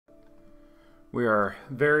We are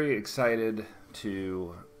very excited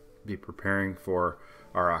to be preparing for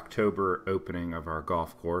our October opening of our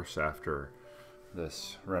golf course after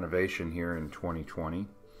this renovation here in 2020.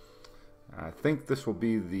 I think this will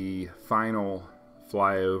be the final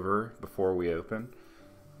flyover before we open.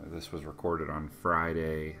 This was recorded on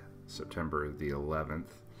Friday, September the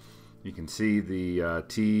 11th. You can see the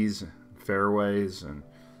tees, fairways, and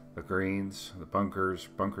the greens, the bunkers,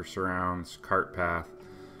 bunker surrounds, cart path.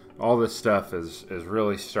 All this stuff is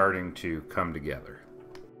really starting to come together.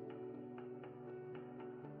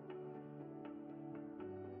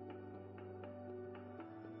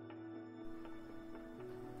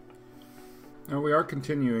 Now we are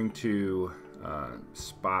continuing to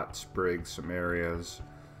spot sprig some areas,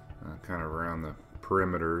 kind of around the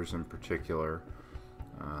perimeters in particular,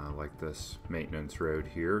 like this maintenance road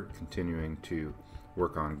here, continuing to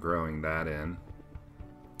work on growing that in.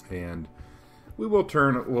 And we will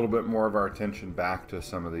turn a little bit more of our attention back to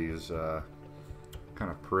some of these kind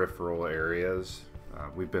of peripheral areas.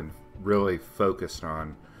 We've been really focused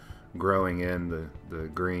on growing in the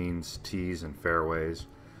greens, tees, and fairways.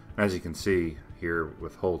 As you can see here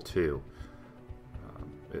with hole 2,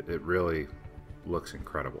 it really looks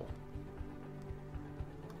incredible.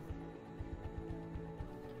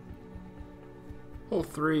 Hole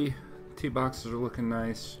 3, tee boxes are looking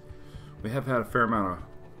nice. We have had a fair amount of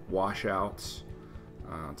washouts,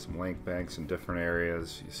 some link banks in different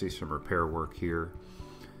areas. You see some repair work here.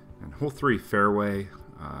 And hole 3 fairway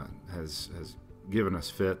has given us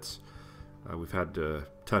fits. We've had to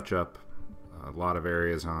touch up a lot of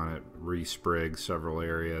areas on it, re-sprig several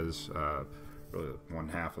areas, really one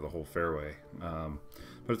half of the whole fairway.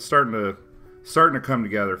 But it's starting to come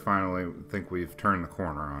together finally. I think we've turned the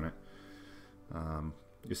corner on it.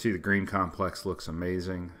 You see the green complex looks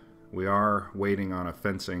amazing. We are waiting on a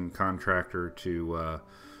fencing contractor to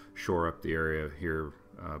shore up the area here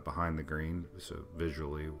behind the green, so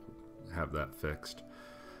visually have that fixed.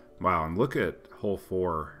 Wow, and look at hole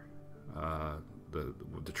 4,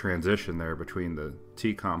 the transition there between the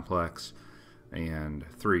tee complex and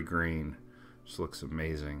 3 green just looks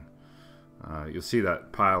amazing. You'll see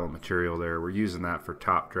that pile of material there. We're using that for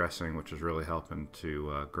top dressing, which is really helping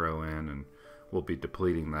to grow in, and we'll be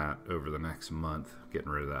depleting that over the next month, getting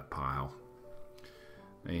rid of that pile.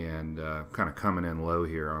 And kind of coming in low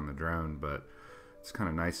here on the drone, but it's kind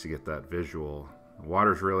of nice to get that visual. The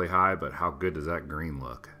water's really high, but how good does that green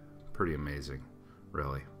look? Pretty amazing,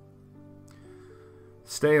 really.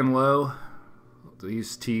 Staying low,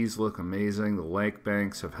 these tees look amazing. The lake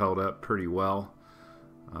banks have held up pretty well.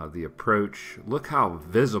 The approach, look how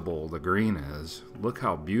visible the green is. Look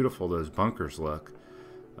how beautiful those bunkers look.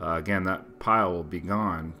 Again, that pile will be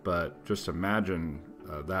gone, but just imagine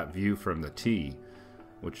that view from the tee,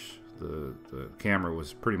 which the camera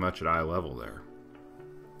was pretty much at eye level there.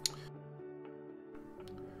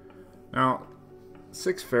 Now,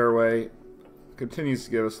 6 fairway continues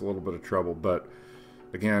to give us a little bit of trouble, but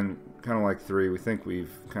again, kind of like 3, we think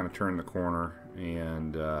we've kind of turned the corner,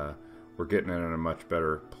 and we're getting it in a much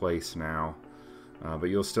better place now. But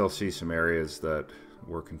you'll still see some areas that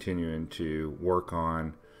we're continuing to work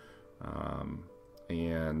on.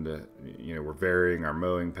 We're varying our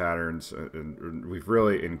mowing patterns, and we've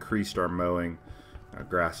really increased our mowing.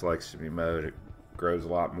 Grass likes to be mowed. It grows a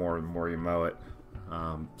lot more the more you mow it.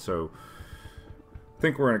 So I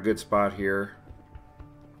think we're in a good spot here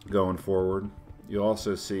going forward. You'll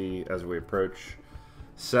also see as we approach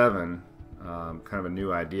 7, kind of a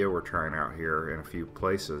new idea we're trying out here in a few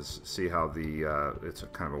places. See how it's a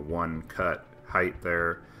kind of a one cut height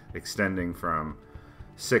there, extending from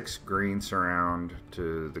 6 green surround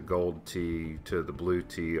to the gold tee to the blue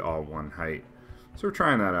tee, all one height. So we're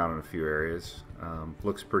trying that out in a few areas.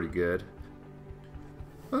 Looks pretty good.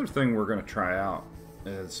 Another thing we're going to try out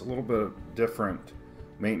is a little bit different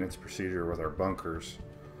maintenance procedure with our bunkers.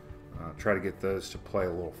 Try to get those to play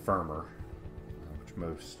a little firmer, which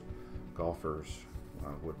most golfers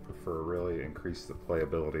would prefer. Really increase the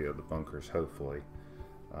playability of the bunkers, hopefully.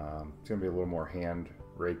 It's going to be a little more hand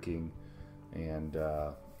raking, and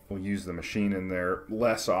we'll use the machine in there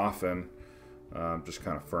less often, just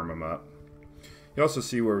kind of firm them up. You also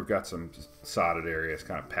see where we've got some sodded areas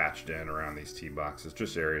kind of patched in around these tee boxes,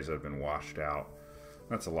 just areas that have been washed out.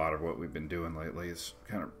 That's a lot of what we've been doing lately, is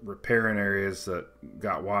kind of repairing areas that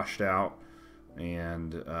got washed out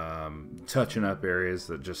and touching up areas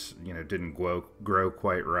that just didn't grow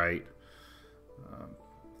quite right,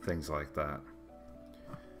 things like that.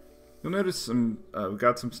 You'll notice we've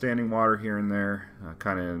got some standing water here and there,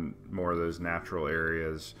 kind of in more of those natural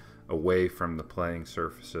areas away from the playing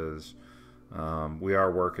surfaces. We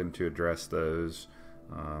are working to address those.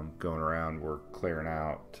 going around. We're clearing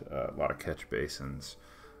out a lot of catch basins.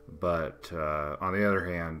 But on the other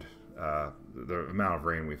hand, the amount of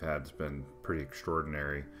rain we've had has been pretty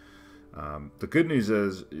extraordinary. The good news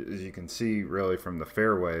is, as you can see really from the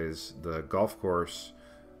fairways, the golf course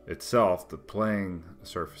itself, the playing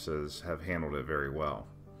surfaces have handled it very well.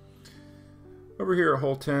 Over here at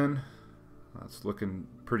hole 10, it's looking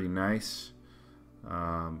pretty nice. You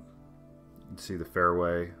can see the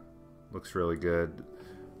fairway looks really good.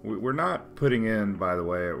 We're not putting in, by the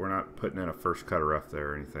way, we're not putting in a first cut of rough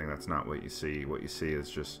there or anything. That's not what you see. What you see is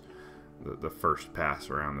just the first pass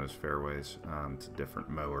around those fairways. It's a different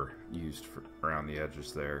mower used around the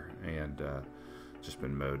edges there, and just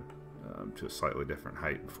been mowed to a slightly different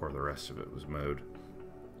height before the rest of it was mowed.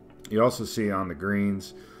 You also see on the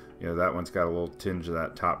greens, you know, that one's got a little tinge of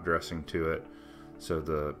that top dressing to it. So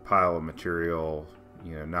the pile of material,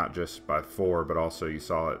 you know, not just by 4, but also you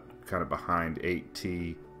saw it kind of behind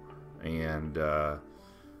 8T, and to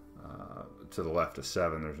the left of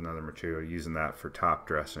 7, there's another material, using that for top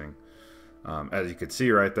dressing. As you could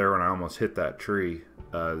see right there when I almost hit that tree,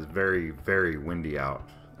 it was very, very windy out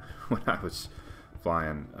when I was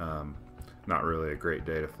flying. Not really a great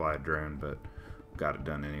day to fly a drone, but got it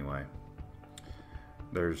done anyway.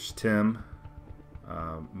 There's Tim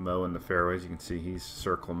mowing the fairways. You can see he's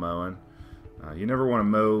circle mowing. You never want to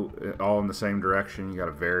mow all in the same direction. You got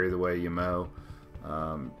to vary the way you mow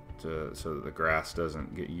so that the grass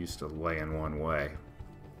doesn't get used to laying one way.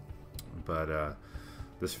 But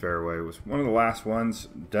this fairway was one of the last ones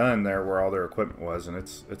done there where all their equipment was, and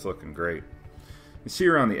it's looking great. You see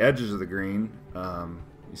around the edges of the green,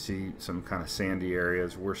 you see some kind of sandy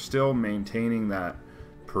areas. We're still maintaining that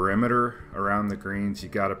perimeter around the greens. You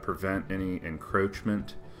got to prevent any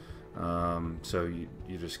encroachment. So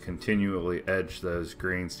you just continually edge those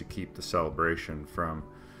greens to keep the celebration from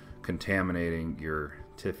contaminating your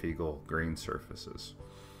TifEagle green surfaces.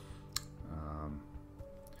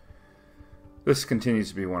 This continues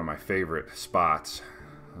to be one of my favorite spots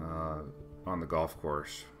on the golf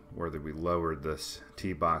course, where we lowered this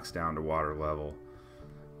tee box down to water level.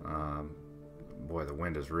 Boy, the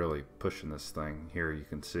wind is really pushing this thing here, you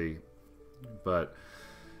can see. But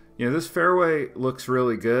you know, this fairway looks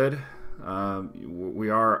really good.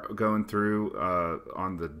 We are going through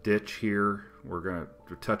on the ditch here. We're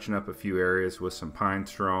touching up a few areas with some pine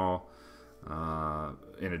straw.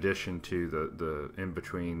 In addition to the in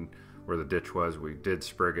between where the ditch was, we did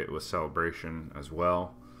sprig it with Celebration as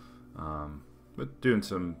well. But doing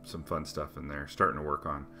some fun stuff in there, starting to work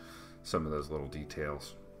on some of those little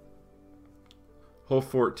details. Hole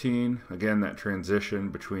 14, again, that transition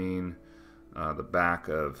between the back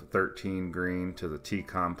of 13 green to the tee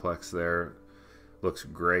complex there looks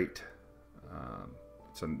great.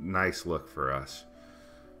 It's a nice look for us.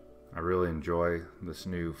 I really enjoy this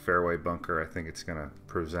new fairway bunker. I think it's going to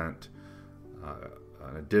present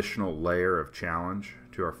an additional layer of challenge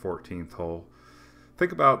to our 14th hole.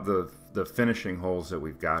 Think about the finishing holes that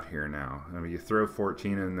we've got here now. I mean, you throw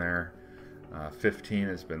 14 in there, 15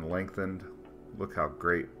 has been lengthened. Look how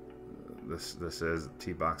great this is. The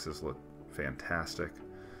tee boxes look fantastic.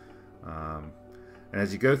 And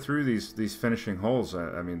as you go through these finishing holes,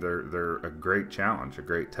 I mean, they're a great challenge, a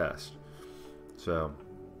great test. So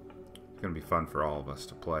it's going to be fun for all of us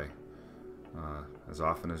to play as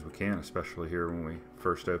often as we can, especially here when we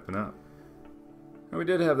first open up. And we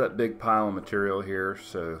did have that big pile of material here,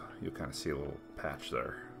 so you'll kind of see a little patch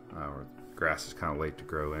there where the grass is kind of late to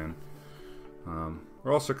grow in.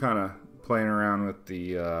 We're also kind of playing around with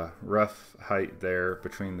the rough height there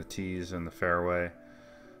between the tees and the fairway.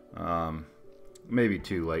 Maybe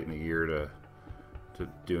too late in the year to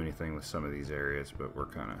do anything with some of these areas, but we're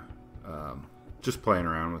kind of just playing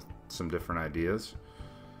around with some different ideas.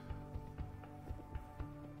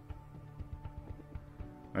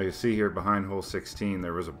 Now you see here behind hole 16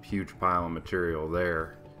 there was a huge pile of material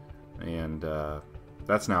there, and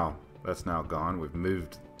that's now gone. We've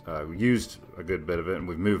moved, we used a good bit of it, and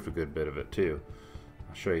we've moved a good bit of it too.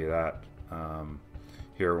 I'll show you that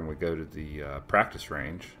here when we go to the practice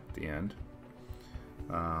range at the end.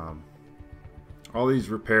 All these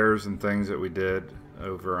repairs and things that we did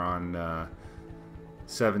over on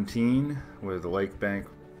 17 where the lake bank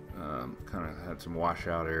kind of had some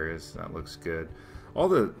washout areas. That looks good. All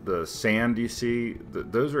the sand you see,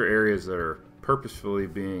 those are areas that are purposefully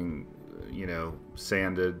being, you know,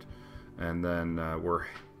 sanded, and then we're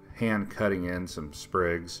hand cutting in some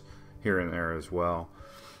sprigs here and there as well.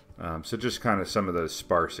 So just kind of some of those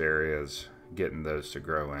sparse areas, getting those to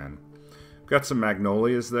grow in. Got some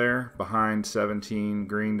magnolias there behind 17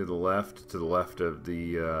 green to the left of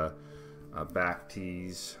the back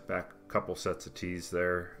tees, back couple sets of tees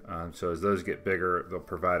there. So as those get bigger, they'll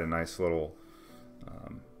provide a nice little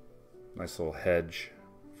hedge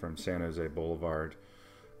from San Jose Boulevard,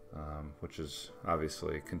 which is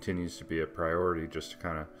obviously continues to be a priority, just to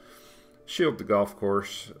kind of shield the golf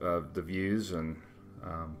course of the views. And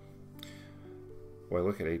boy,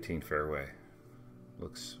 look at 18 fairway.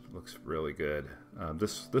 Looks really good.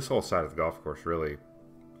 This whole side of the golf course really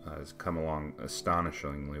has come along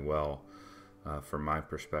astonishingly well from my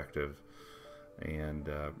perspective, and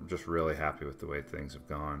just really happy with the way things have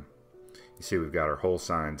gone. You see we've got our hole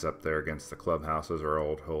signs up there against the clubhouse. Those are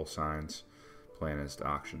old hole signs. Plan is to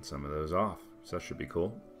auction some of those off, so that should be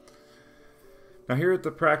cool. Now here at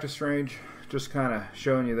the practice range, just kind of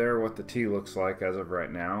showing you there what the tee looks like as of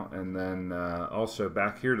right now. And then also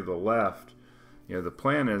back here to the left, you know, the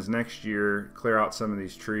plan is next year clear out some of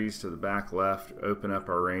these trees to the back left, open up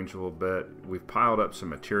our range a little bit. We've piled up some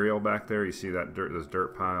material back there. You see that dirt, those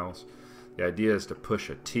dirt piles. The idea is to push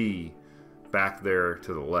a tee back there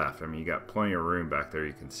to the left. I mean, you got plenty of room back there.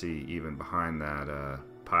 You can see even behind that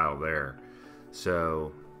pile there.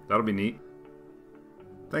 So that'll be neat.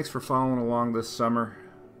 Thanks for following along this summer.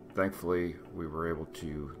 Thankfully, we were able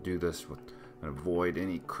to do this and avoid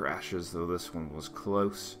any crashes, though this one was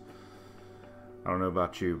close. I don't know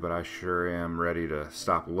about you, but I sure am ready to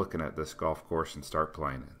stop looking at this golf course and start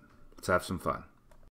playing it. Let's have some fun.